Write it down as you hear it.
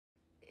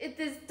It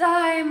is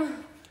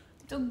time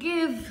to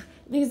give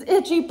these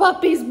itchy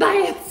puppies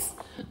baths.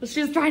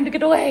 She's trying to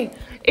get away.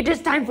 It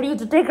is time for you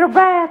to take her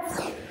baths.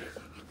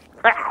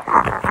 I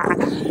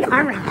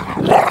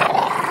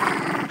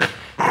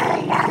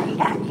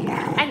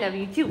love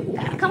you too.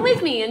 Come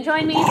with me and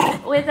join me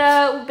with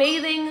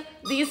bathing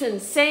these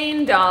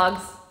insane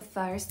dogs.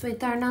 First, we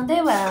turn on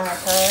the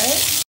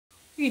water.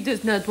 He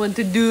does not want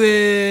to do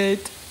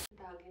it.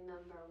 Doggy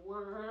number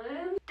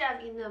 1.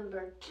 Doggy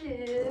number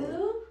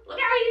 2. Look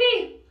out,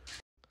 Eevee!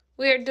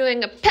 We're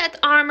doing a pet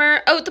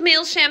armor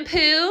oatmeal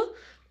shampoo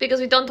because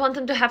we don't want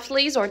them to have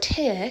fleas or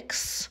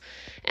ticks.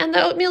 And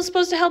the oatmeal is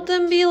supposed to help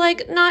them be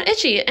like not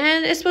itchy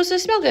and it's supposed to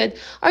smell good.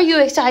 Are you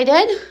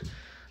excited?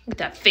 Look at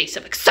that face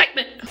of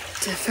excitement.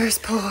 The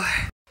first pour.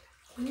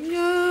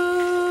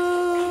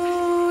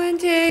 No,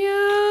 Entei.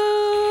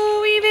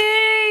 No,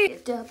 Eevee.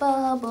 Get the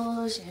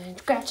bubbles and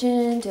scratch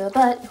into the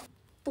butt.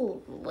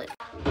 Oh, what?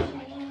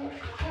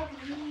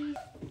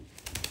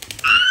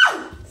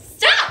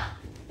 Stop!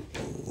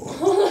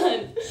 Hold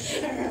on.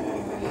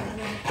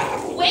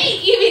 Wait,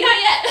 Eevee, not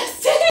yet.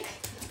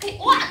 Hey,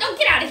 what? Don't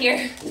get out of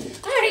here.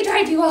 I already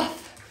dried you off.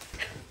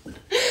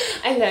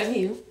 I love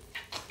you.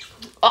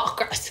 Oh,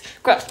 gross,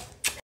 gross.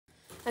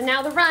 And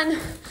now the run. Now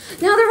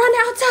the run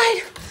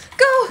outside.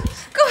 Go,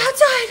 go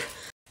outside.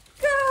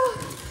 Go,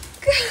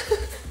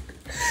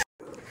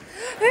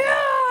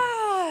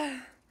 go.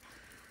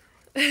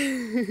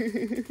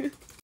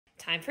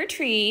 Time for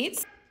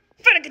treats.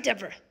 For a good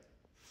temper.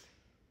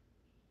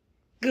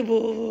 Good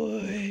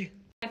boy.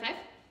 High five.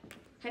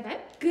 High five.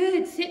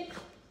 Good. Sit.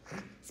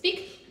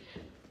 Speak.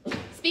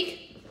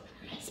 Speak.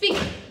 Speak.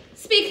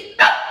 Speak.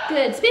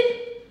 Good. Spin.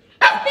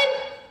 Spin.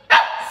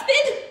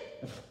 Spin.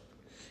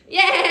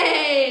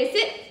 Yay!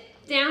 Sit.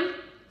 Down.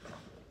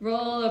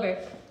 Roll over.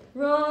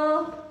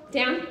 Roll.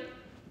 Down.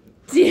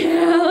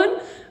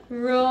 Down.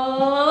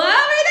 Roll over.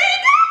 There you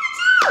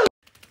go.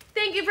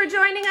 Thank you for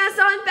joining us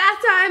on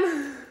bath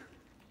time.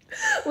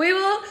 We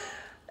will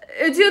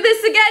do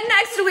this again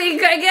next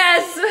week, I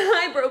guess.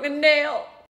 I broke a nail.